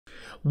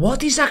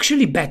What is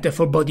actually better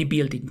for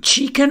bodybuilding,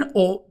 chicken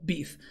or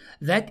beef?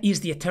 That is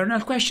the eternal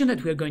question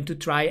that we're going to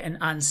try and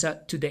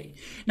answer today.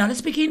 Now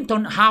let's begin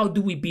on how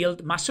do we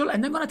build muscle,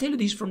 and I'm going to tell you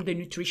this from the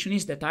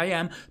nutritionist that I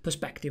am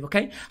perspective,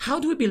 okay? How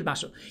do we build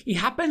muscle? It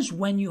happens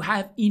when you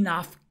have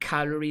enough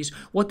calories.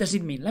 What does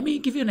it mean? Let me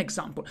give you an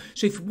example.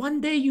 So if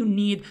one day you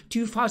need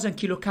 2,000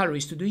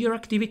 kilocalories to do your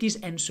activities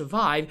and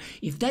survive,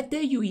 if that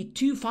day you eat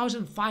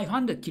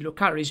 2,500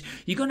 kilocalories,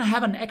 you're going to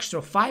have an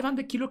extra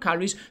 500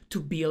 kilocalories to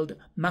build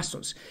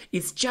muscles.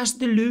 It's just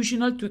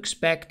delusional to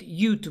expect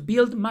you to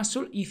build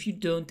muscle if you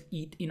don't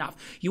eat enough.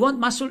 You want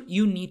muscle,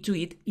 you need to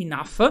eat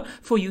enough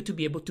for you to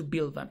be able to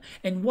build them.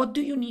 And what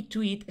do you need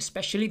to eat?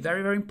 Especially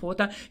very, very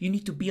important, you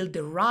need to build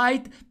the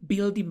right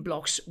building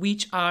blocks,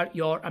 which are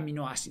your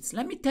amino acids.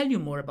 Let me tell you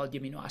more about the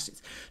amino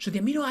acids. So the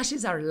amino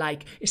acids are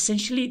like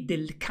essentially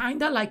the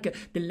kind of like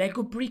the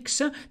Lego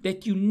bricks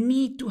that you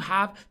need to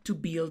have to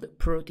build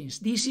proteins.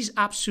 This is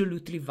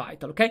absolutely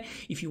vital, okay?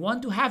 If you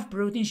want to have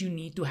proteins, you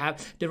need to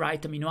have the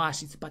right amino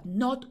acids, but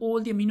not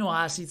all the amino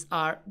acids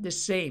are the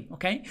same,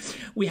 okay?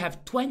 We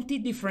have 20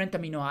 different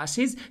amino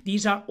acids.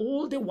 These are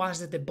all the ones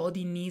that the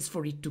body needs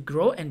for it to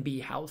grow and be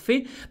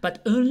healthy,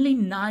 but only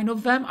 9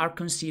 of them are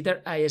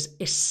considered as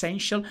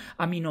essential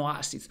amino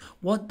acids.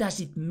 What does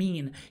it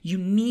mean? You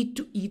need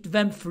to eat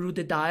them through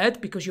the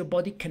diet because your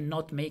body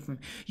cannot make them.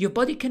 Your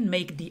body can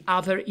make the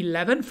other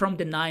 11 from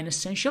the 9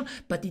 essential,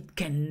 but it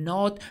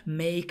cannot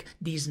make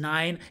these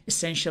 9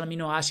 essential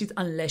amino acids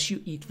unless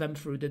you eat them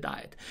through the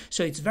diet.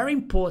 So it's very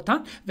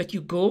important that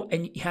you go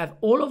and have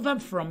all of them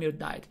from your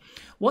diet.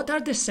 What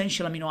are the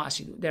essential amino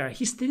acids? There are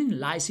histidine,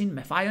 lysine,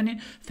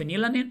 methionine,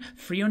 phenylalanine,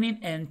 threonine,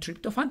 and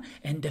tryptophan.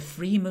 And the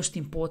 3 most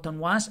important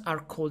ones are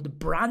called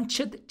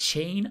branched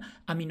chain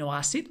amino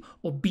acid,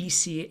 or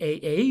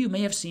BCAA. You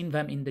may have seen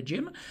them in the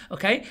gym,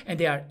 okay? And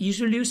they are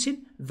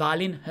isoleucine,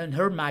 valine, and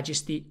Her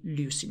Majesty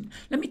leucine.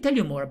 Let me tell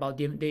you more about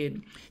the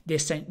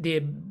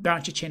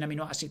branched chain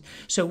amino acid.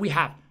 So we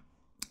have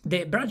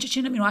the branched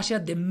chain amino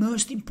acid are the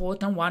most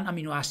important one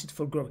amino acid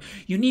for growth.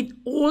 You need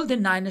all the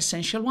 9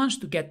 essential ones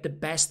to get the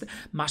best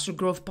muscle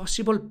growth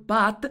possible,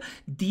 but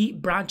the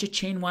branched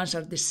chain ones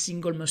are the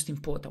single most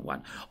important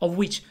one, of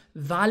which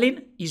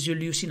valine,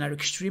 isoleucine are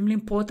extremely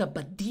important,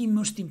 but the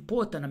most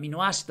important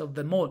amino acid of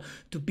them all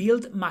to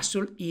build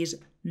muscle is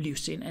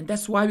leucine, and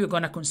that's why we're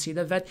going to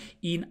consider that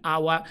in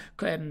our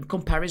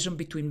comparison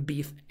between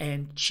beef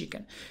and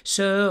chicken.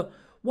 So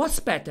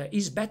what's better?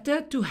 Is better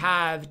to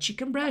have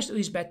chicken breast or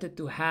is better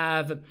to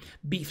have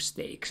beef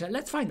steak? So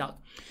let's find out.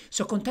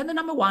 So contender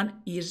number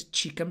 1 is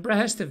chicken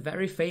breast, a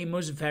very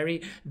famous,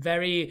 very,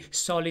 very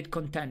solid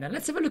contender.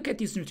 Let's have a look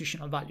at its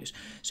nutritional values.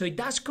 So it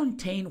does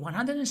contain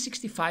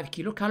 165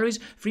 kilocalories,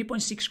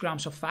 3.6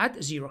 grams of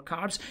fat, 0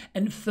 carbs,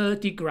 and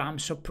 30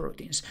 grams of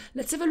proteins.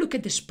 Let's have a look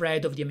at the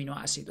spread of the amino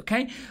acid,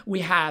 okay?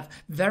 We have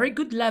very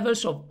good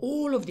levels of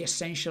all of the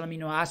essential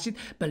amino acid,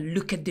 but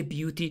look at the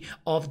beauty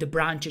of the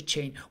branched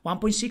chain.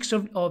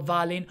 1.6 of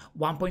valine,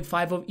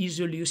 1.5 of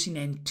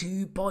isoleucine, and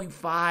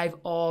 2.5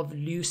 of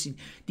leucine.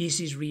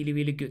 This is really,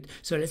 really good.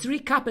 So let's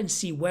recap and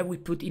see where we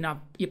put in our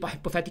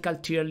hypothetical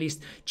tier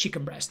list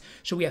chicken breast.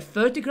 So we have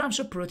 30 grams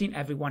of protein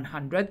every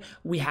 100.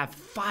 We have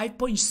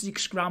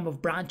 5.6 grams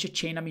of branched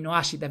chain amino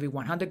acid every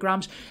 100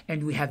 grams.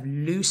 And we have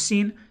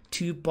leucine,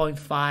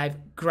 2.5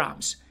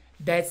 grams.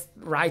 That's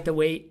right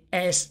away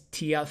S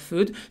tier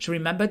food. So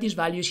remember these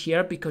values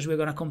here because we're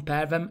going to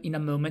compare them in a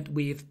moment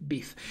with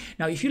beef.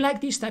 Now, if you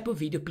like this type of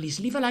video, please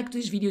leave a like to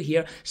this video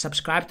here,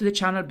 subscribe to the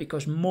channel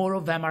because more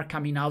of them are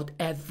coming out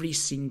every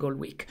single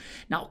week.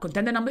 Now,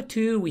 contender number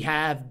 2, we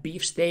have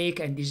beef steak,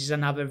 and this is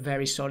another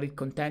very solid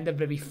contender,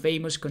 very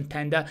famous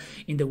contender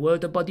in the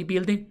world of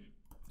bodybuilding.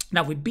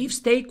 Now with beef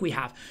steak, we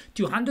have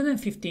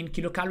 215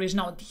 kilocalories.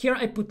 Now here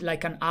I put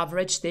like an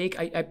average steak.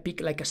 I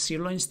pick like a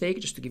sirloin steak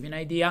just to give you an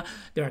idea.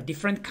 There are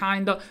different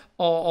kind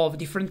of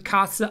different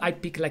cuts. I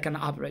pick like an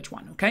average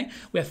one, okay?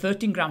 We have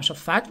 13 grams of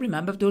fat.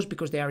 Remember those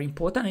because they are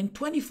important, and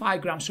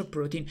 25 grams of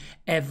protein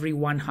every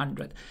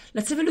 100.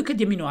 Let's have a look at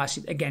the amino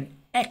acid. Again,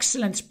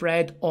 excellent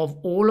spread of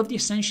all of the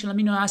essential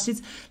amino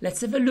acids.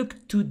 Let's have a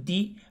look to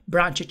the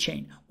branched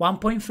chain.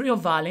 1.3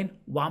 of valine,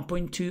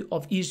 1.2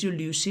 of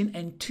isoleucine,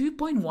 and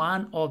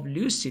 2.1 of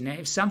leucine.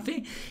 If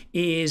something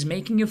is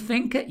making you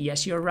think,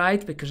 yes, you're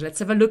right, because let's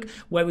have a look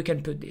where we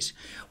can put this.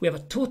 We have a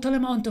total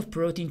amount of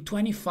protein,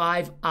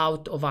 25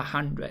 out of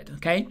 100,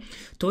 okay?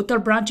 Total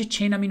branched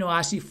chain amino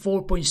acid,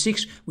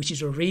 4.6, which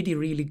is already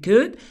really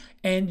good,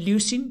 and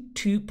leucine,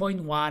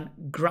 2.1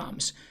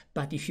 grams.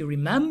 But if you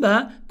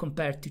remember,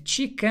 compared to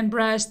chicken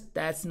breast,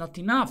 that's not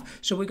enough.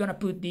 So we're going to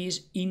put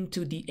these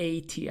into the A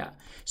tier.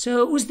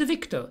 So who's the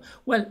victor?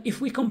 Well,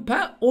 if we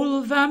compare all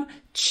of them,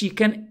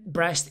 chicken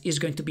breast is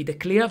going to be the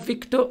clear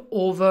victor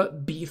over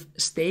beef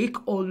steak,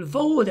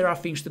 although there are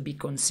things to be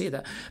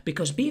considered.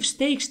 Because beef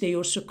steaks, they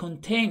also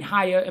contain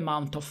higher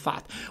amount of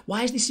fat.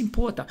 Why is this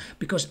important?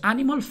 Because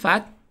animal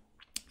fat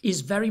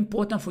is very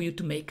important for you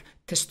to make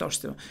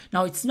testosterone.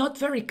 Now, it's not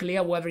very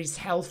clear whether it's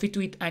healthy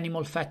to eat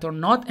animal fat or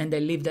not, and I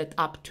leave that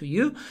up to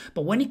you.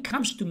 But when it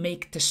comes to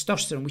make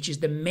testosterone, which is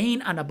the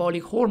main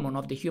anabolic hormone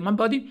of the human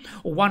body,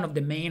 or one of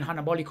the main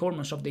anabolic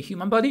hormones of the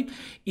human body,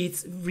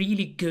 it's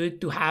really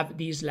good to have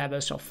these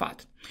levels of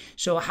fat.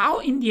 So how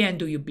in the end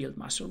do you build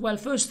muscle? Well,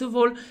 first of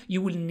all,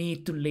 you will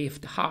need to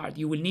lift hard.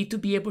 You will need to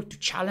be able to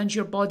challenge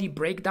your body,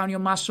 break down your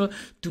muscle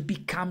to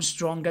become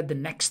stronger the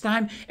next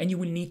time. And you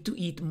will need to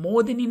eat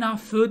more than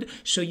enough food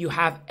so you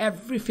have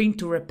everything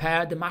to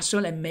repair the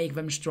muscle and make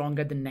them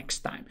stronger the next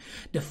time.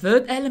 The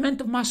third element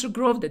of muscle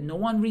growth that no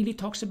one really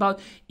talks about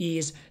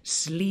is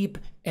sleep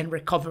and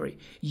recovery.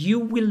 You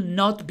will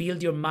not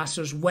build your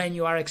muscles when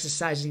you are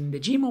exercising in the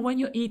gym or when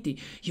you're eating.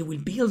 You will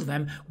build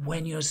them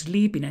when you're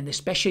sleeping, and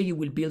especially you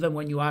will build them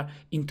when you are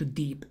into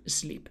deep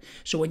sleep.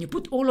 So when you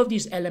put all of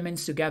these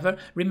elements together,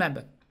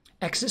 remember,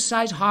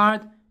 exercise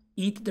hard,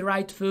 eat the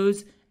right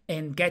foods,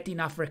 and get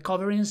enough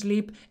recovery and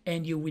sleep,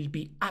 and you will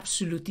be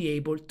absolutely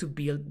able to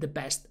build the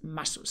best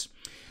muscles.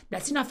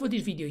 That's enough for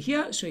this video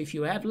here. So if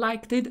you have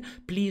liked it,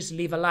 please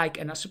leave a like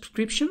and a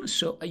subscription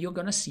so you're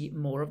gonna see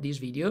more of this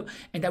video,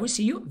 and I will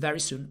see you very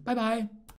soon. Bye bye.